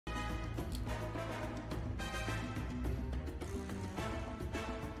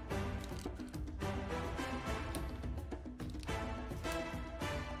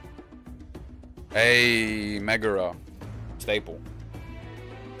Hey, Megara. Staple.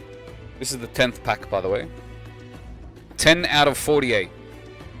 This is the 10th pack, by the way. 10 out of 48.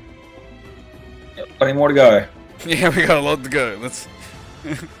 Yep, plenty more to go. Yeah, we got a lot to go. Let's...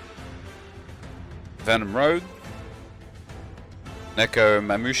 Venom Road. Neko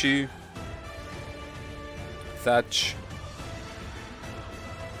Mamushi. Thatch.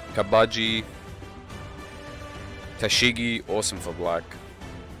 Kabaji. Tashigi, awesome for black.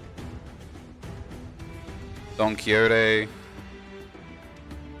 Don Quixote.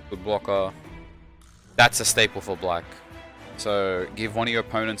 Good blocker. That's a staple for black. So give one of your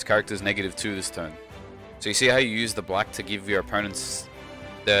opponent's characters -2 this turn. So you see how you use the black to give your opponents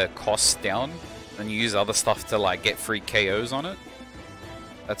the costs down, and you use other stuff to like get free KOs on it.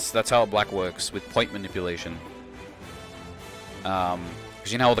 That's how black works with point manipulation.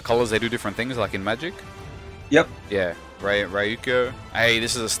 Because you know all the colors, they do different things, like in Magic. Yep. Yeah, Ryuko. Hey,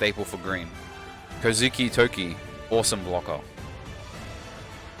 this is a staple for green. Kozuki Toki, awesome blocker.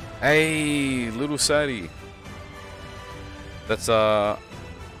 Hey, little Sadie. That's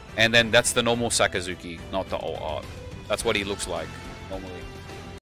and then that's the normal Sakazuki, not the alt art. That's what he looks like normally.